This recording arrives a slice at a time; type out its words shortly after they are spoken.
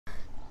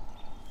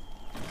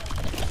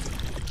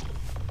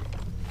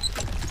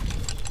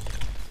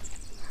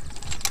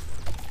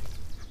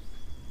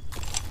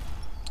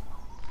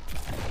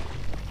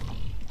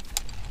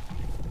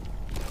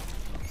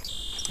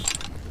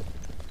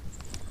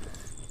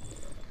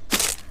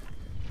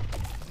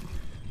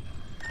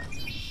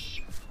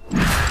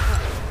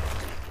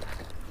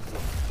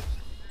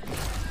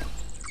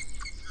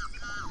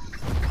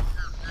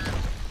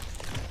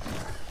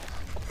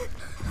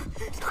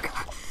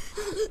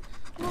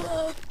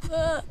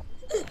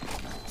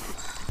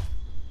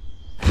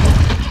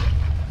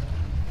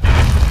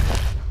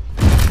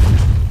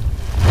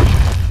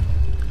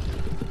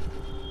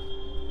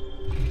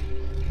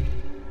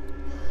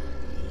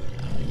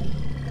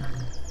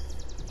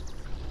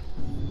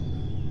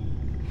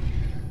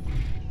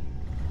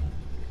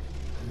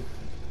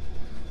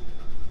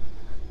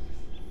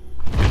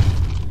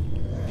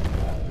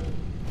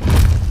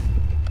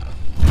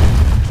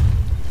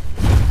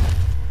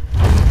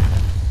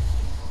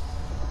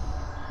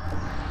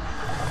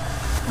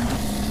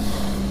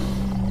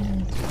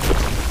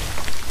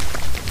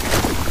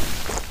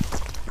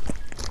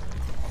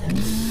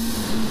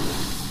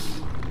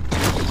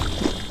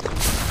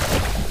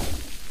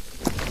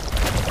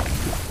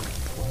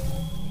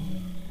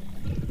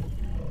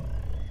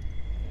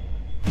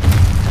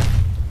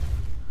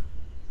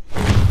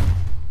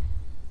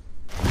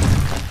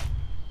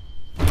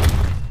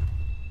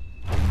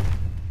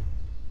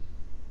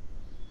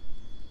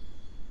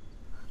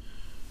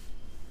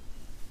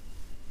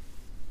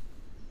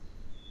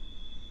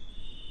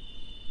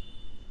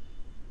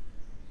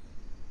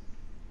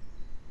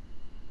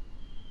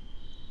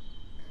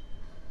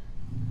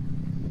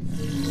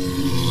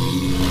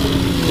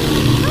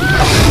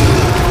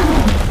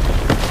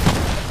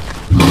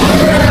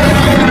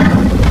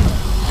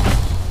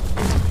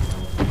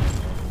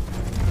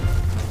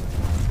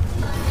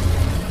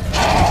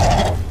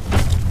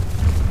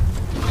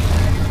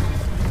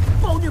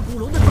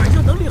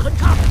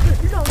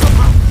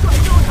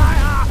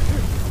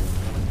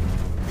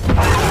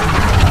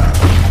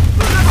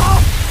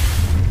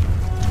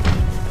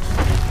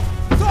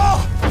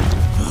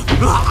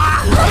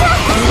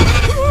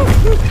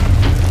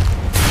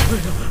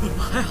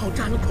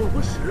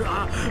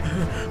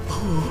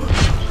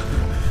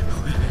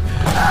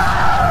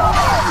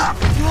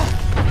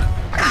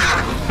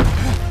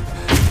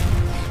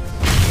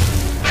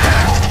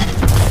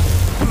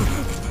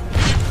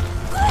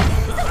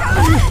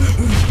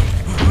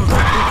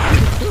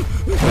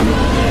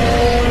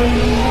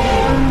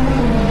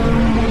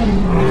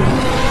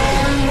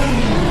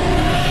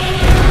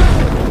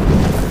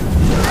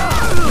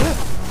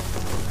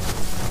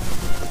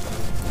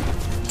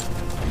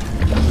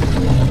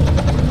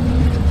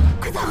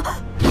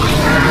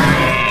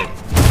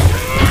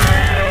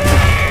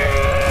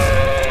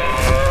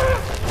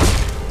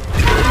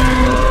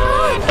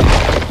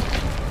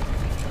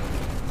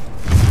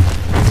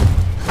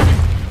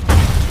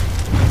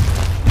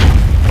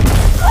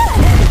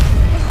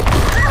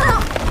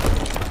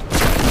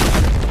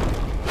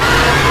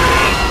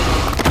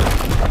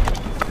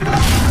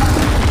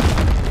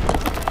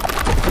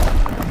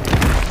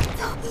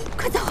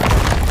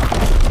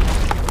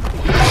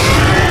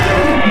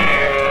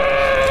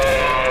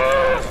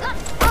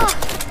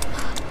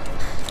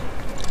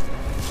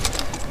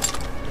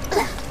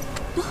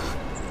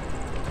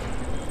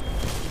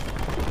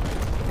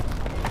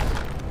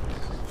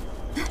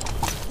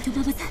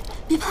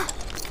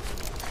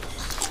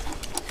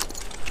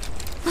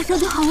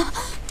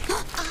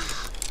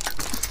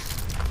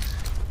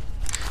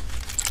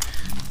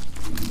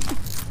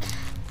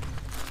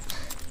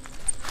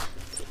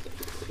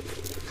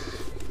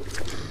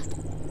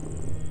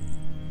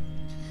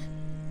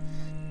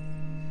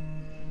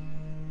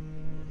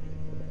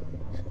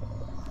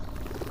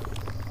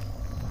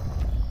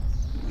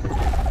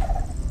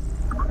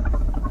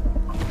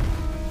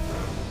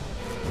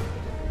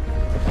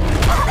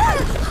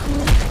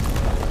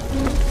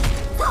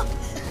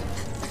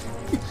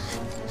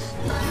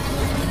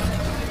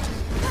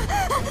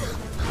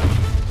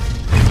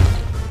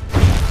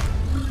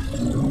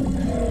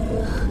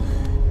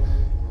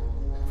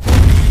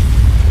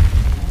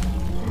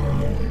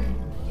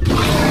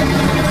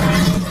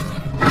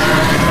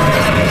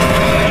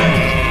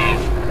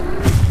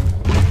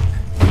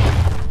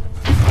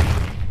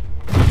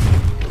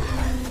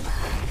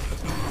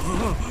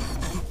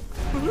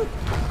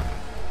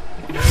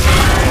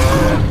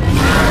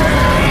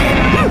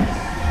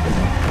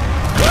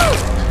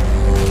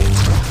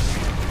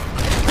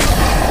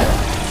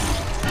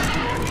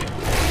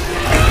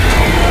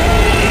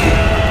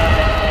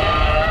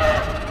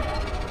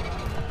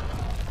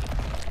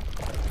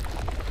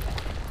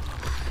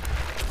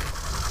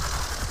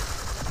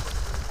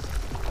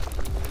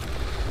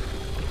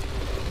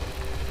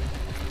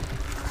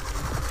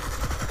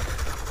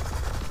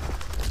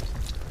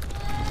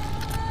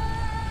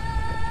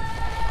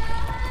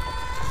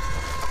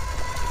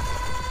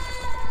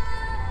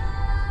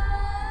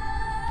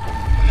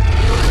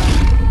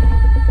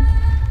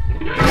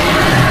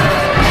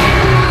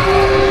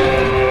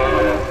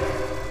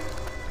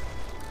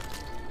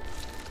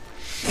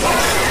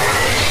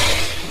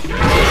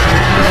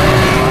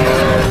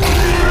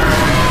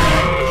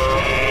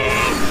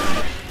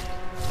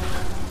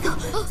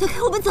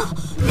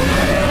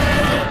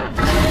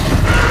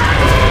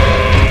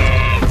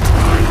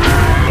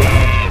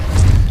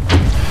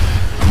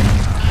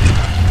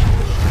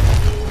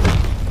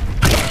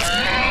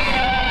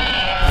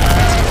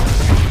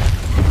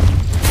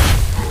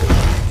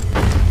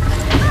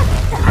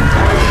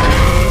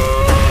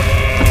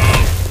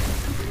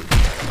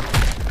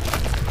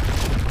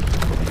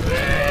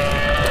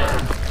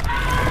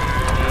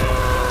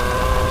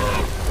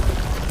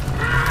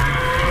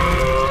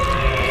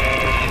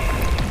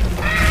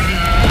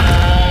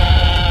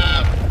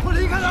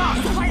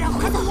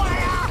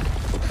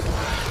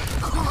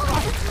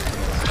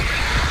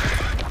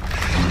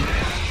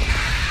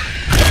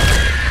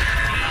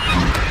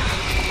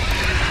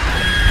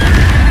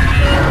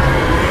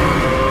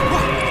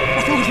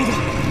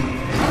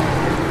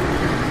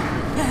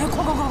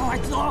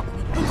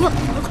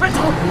快走！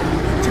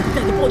这个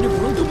带的暴虐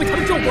恐龙都被他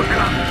们救过来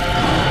了。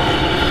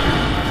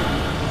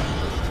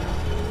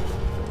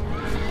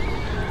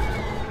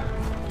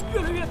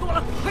越来越多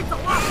了，快走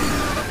啊！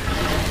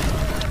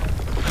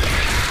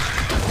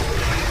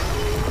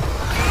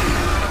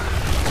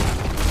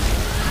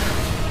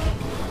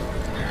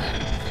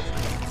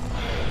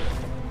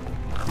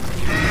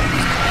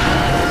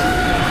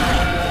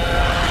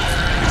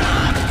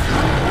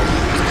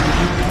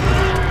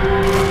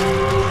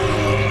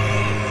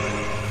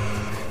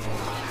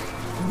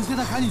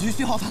 赶紧去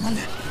幸好他那里。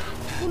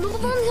我们不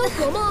帮那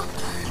条河吗？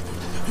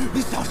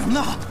你想什么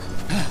呢？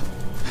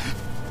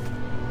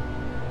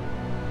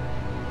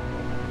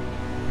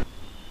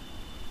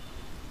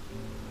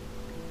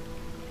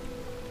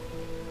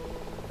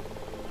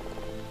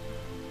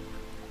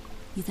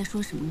你在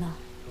说什么呢？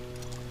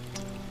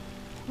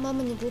妈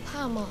妈，你不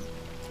怕吗？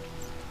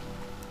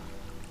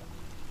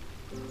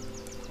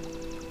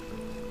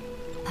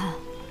怕。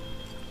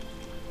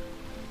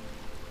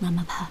妈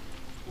妈怕。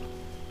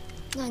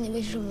 那你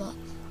为什么？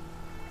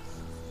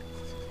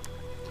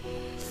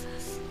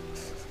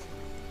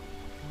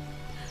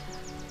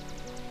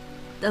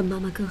但妈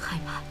妈更害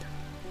怕的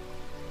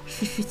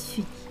是失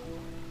去你。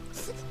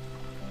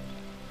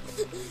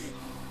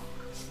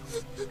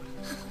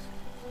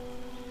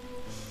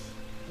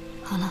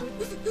好了，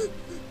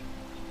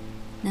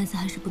男子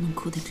汉是不能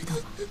哭的，知道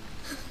吗？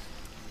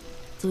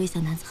作为小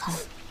男子汉，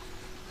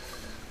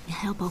你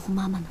还要保护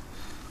妈妈呢。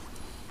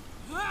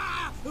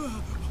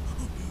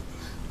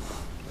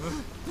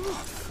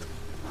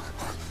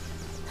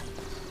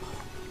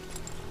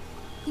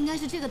 应该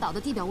是这个岛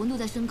的地表温度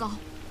在升高，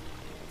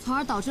从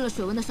而导致了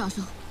水温的上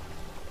升。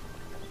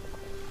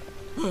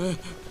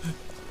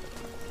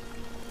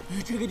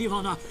这个地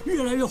方呢，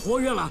越来越活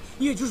跃了，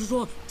也就是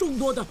说，众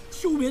多的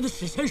休眠的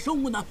史前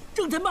生物呢，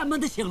正在慢慢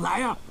的醒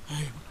来啊！哎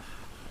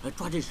呀，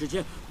抓紧时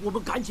间，我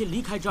们赶紧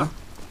离开这儿。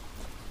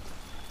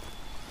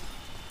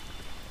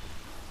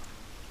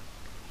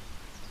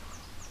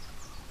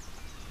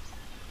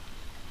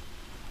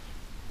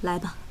来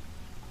吧，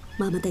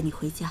妈妈带你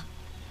回家。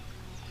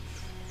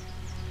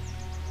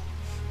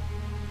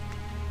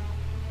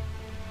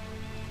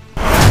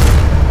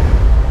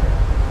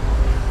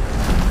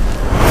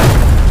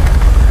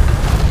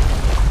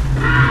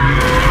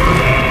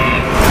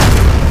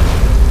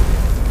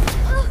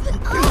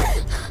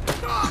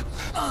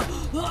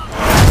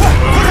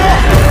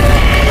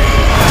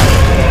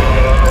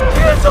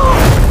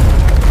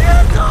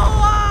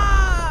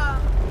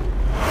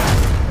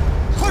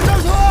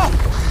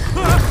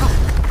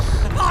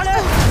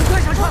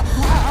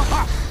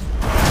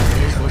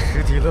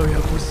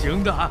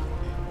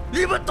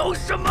 你们懂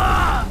什么？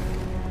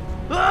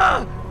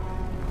啊！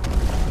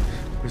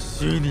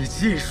虚拟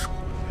技术，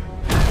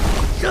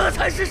这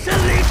才是身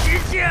临其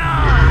境。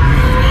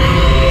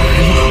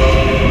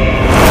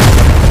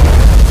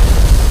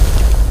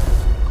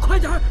快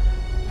点！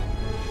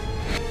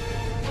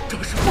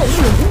这是暴虐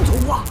龙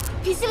族啊！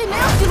皮箱里没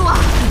有记录啊！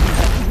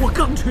我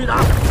刚取的。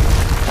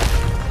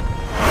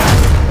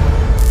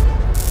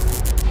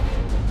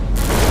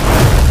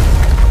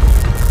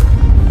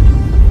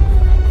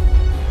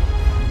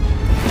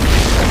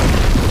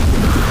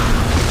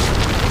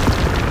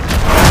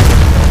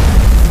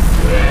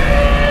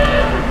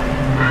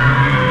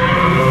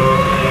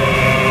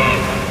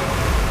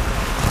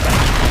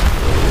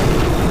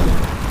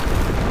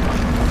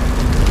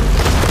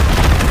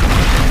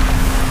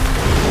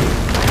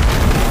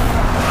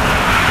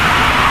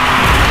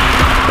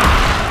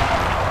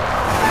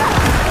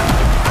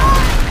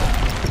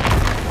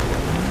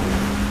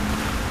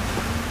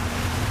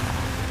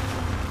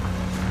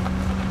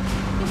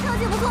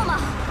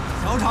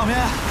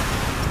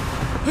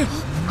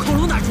 恐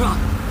龙哪去了？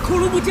恐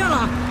龙不见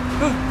了！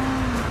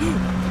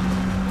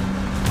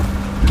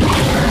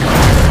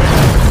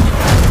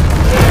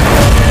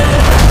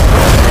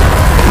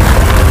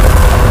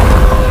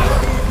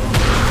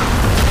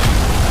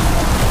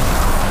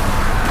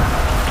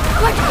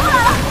快冲过来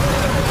了！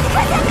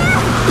快前面！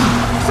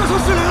射手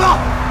失灵了！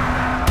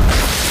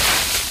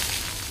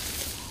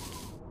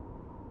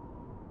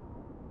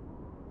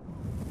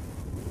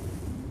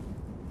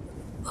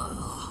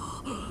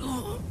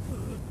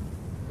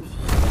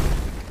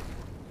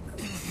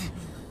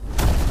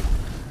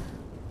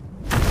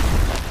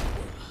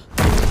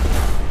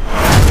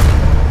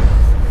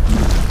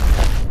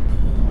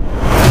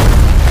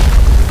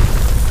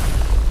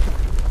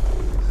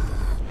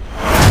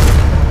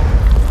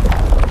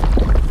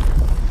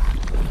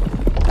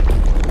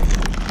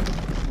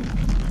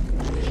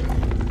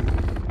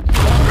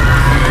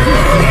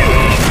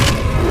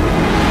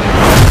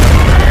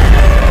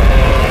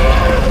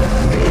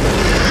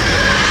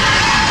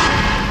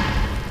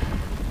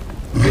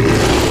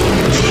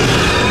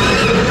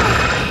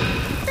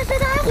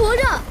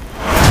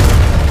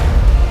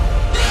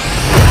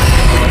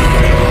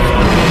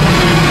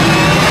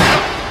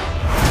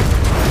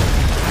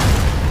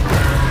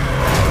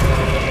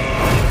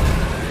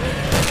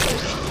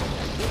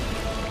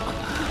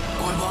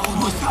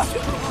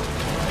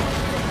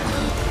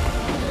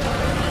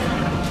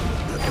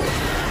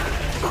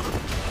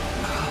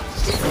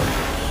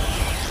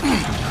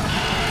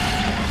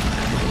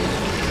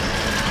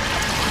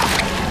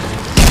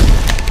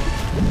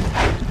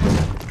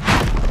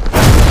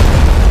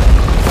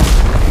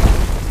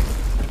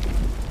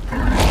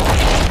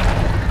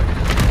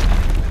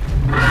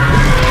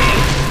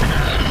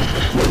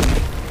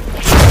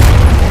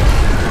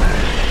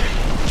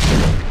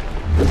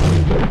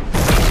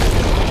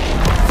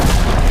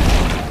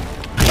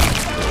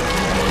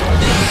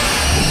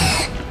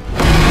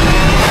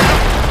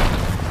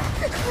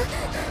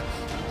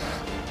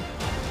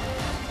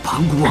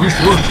盘古王蛇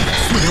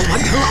虽然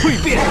完成了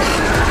蜕变，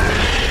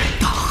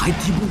但还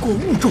敌不过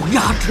物种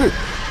压制，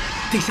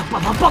得想办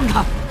法帮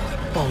他。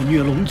暴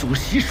虐龙族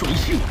习水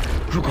性，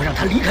如果让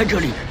他离开这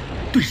里，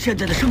对现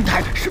在的生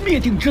态是灭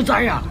顶之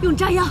灾呀！用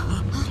炸药，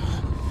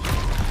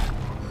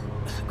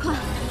快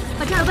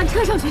把炸药搬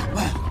车上去！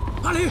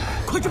阿离，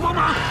快去帮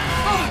忙！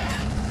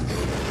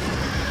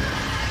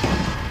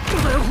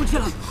正在遥控器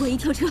了，万一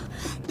跳车，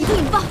一定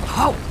引爆！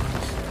好。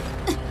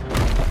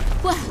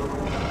喂，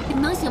你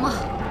们能行吗？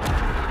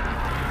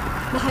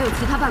那还有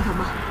其他办法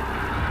吗？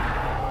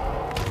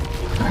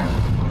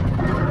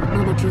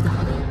妈妈知道，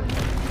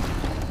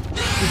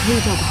你可以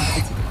照顾好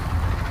自己。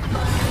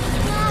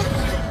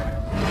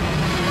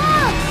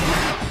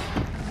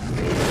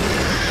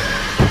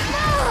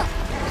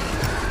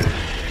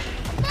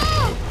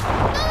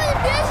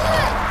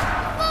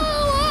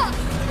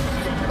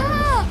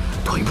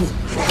腿部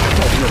是暴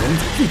虐龙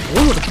族最薄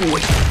弱的部位，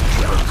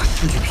只要让它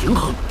失去平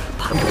衡，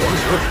盘古王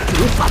蛇就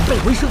有反败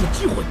为胜的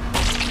机会。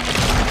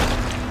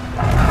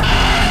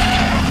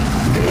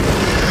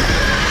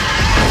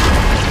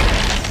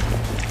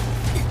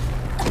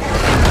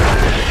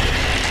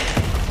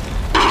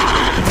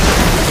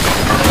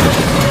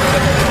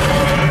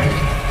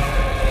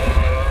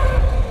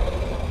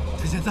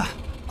趁现在，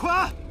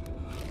快！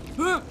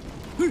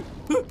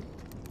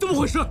怎么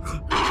回事？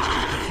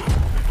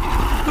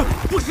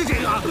不是这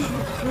个，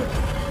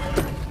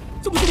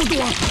怎么这么多？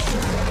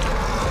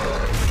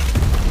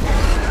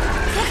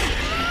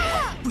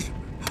不是，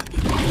哪一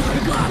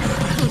个？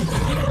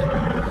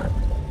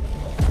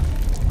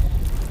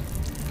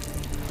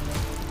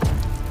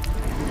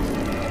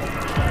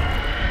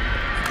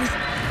不是，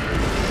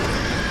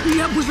也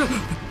不是。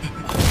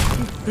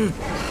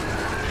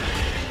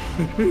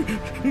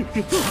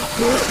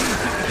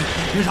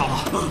别找了，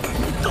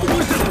都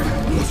不是。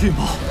我去吧。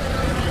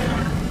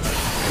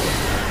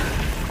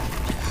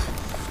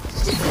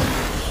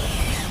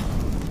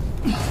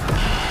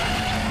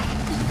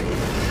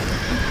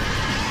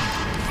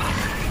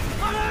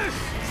阿雷，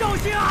小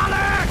心阿雷！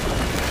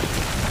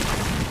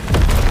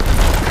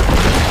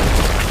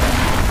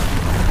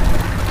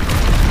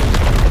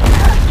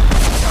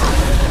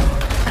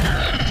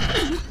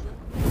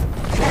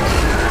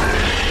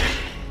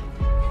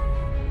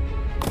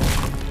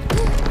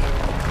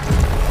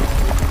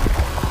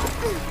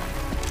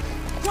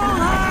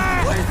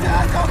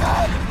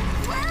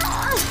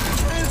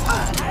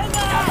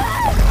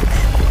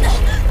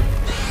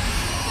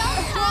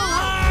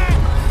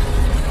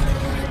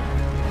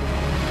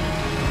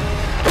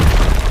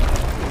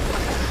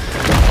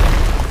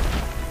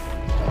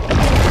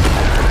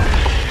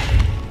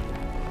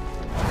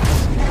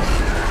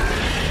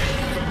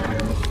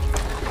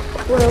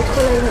我又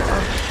拖累你了，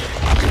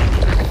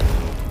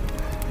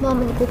妈妈，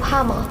你不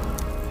怕吗？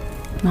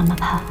妈妈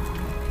怕，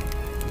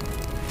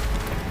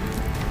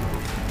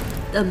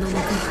但妈妈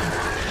更害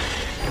怕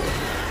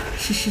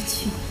是失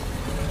去你。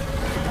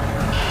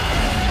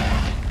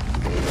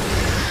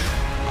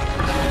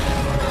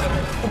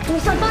我不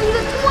想当你的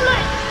拖累。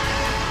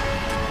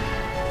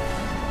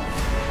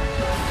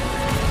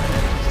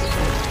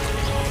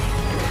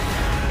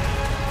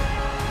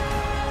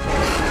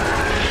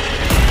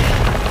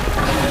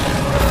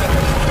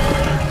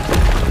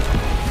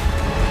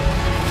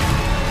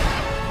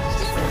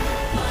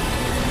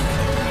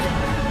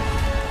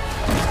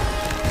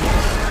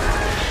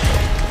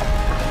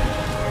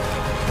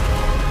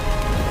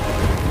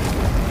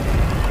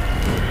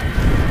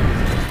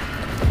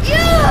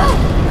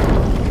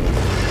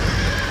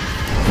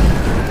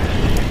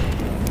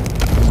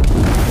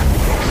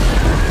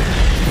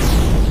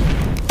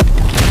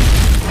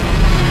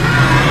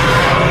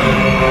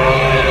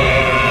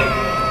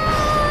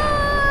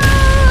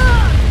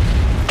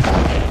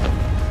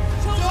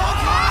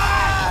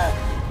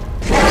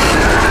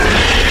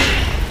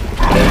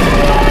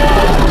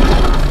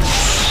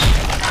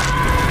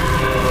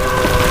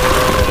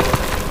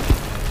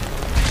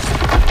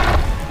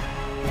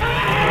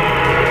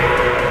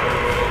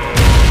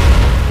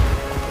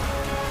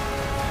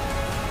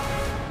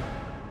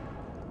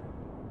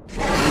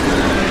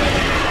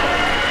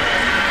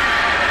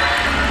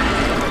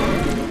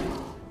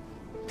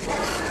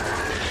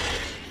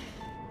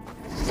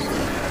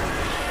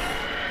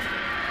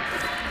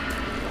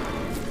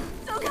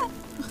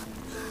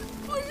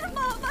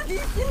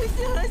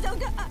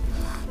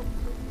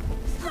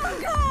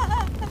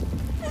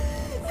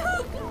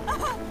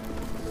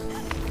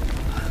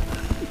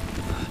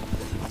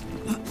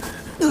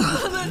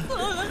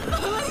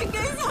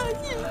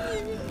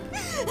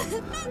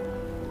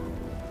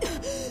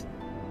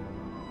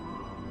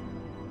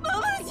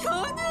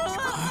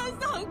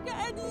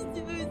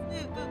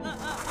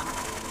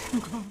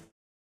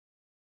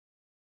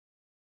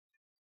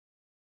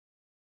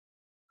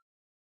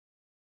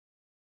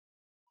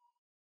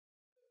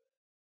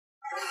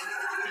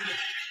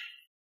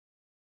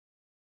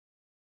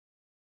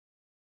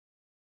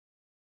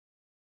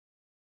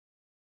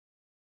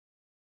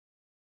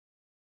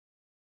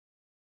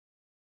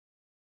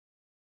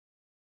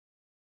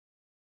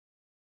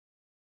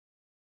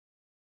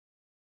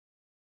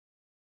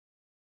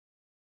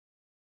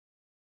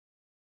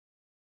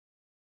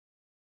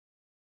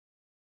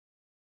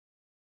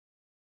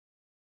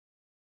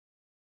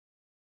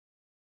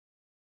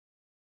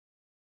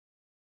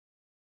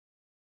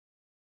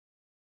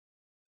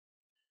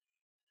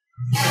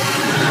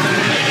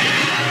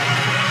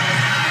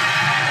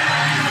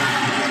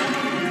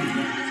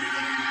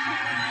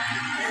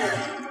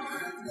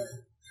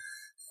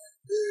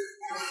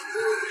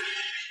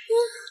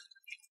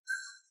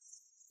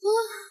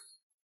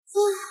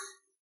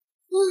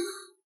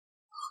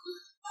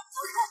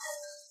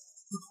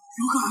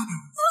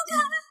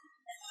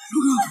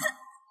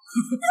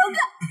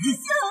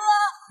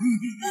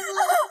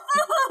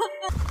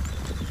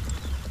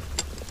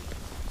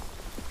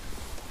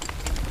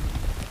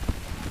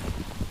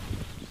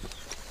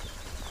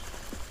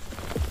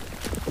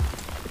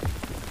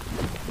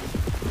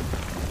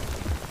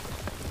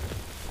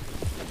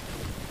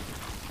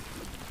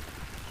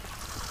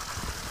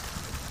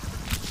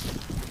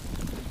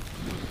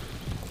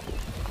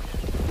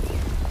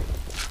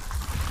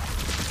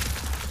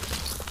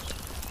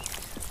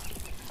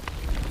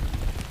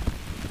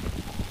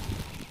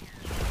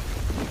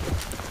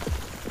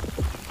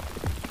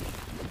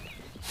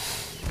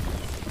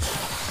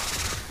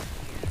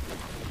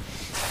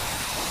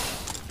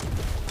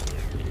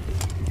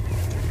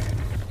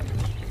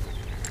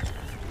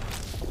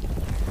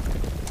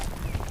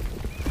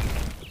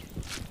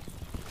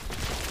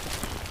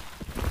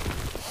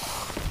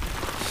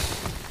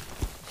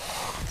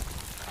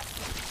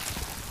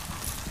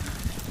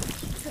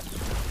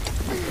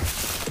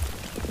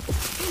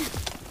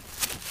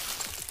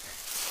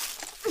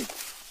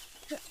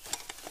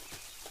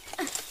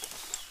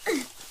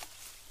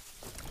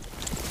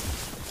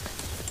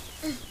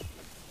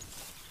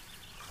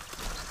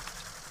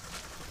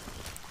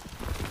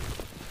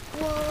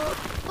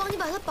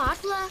把它拔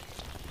出来。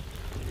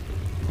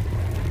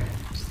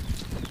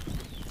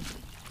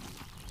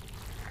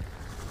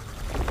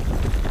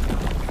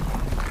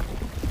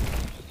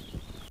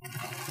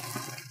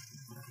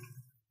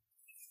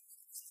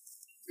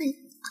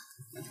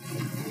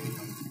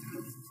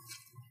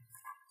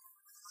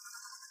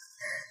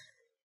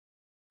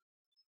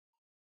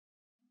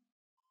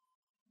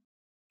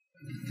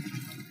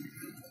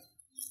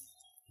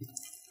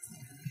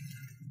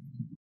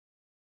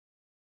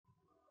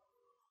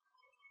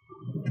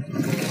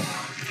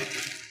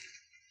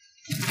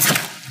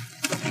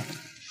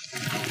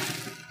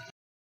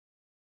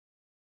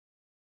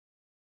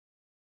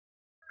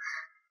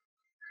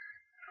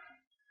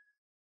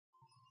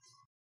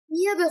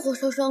你也被火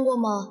烧伤过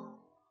吗？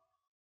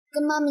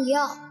跟妈咪一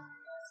样。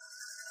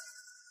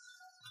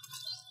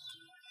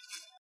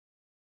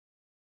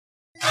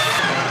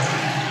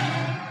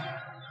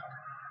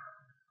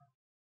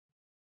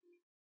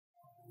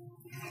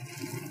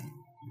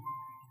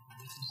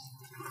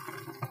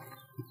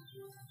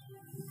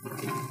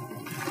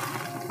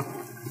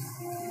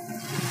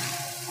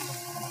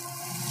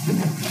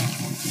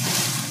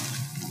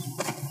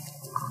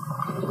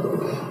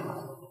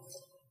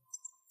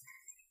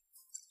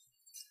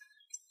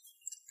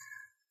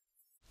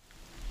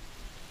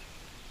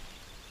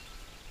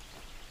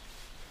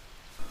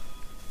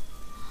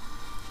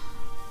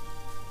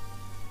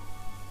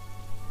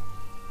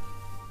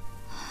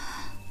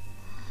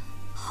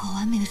好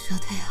完美的蛇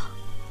腿啊！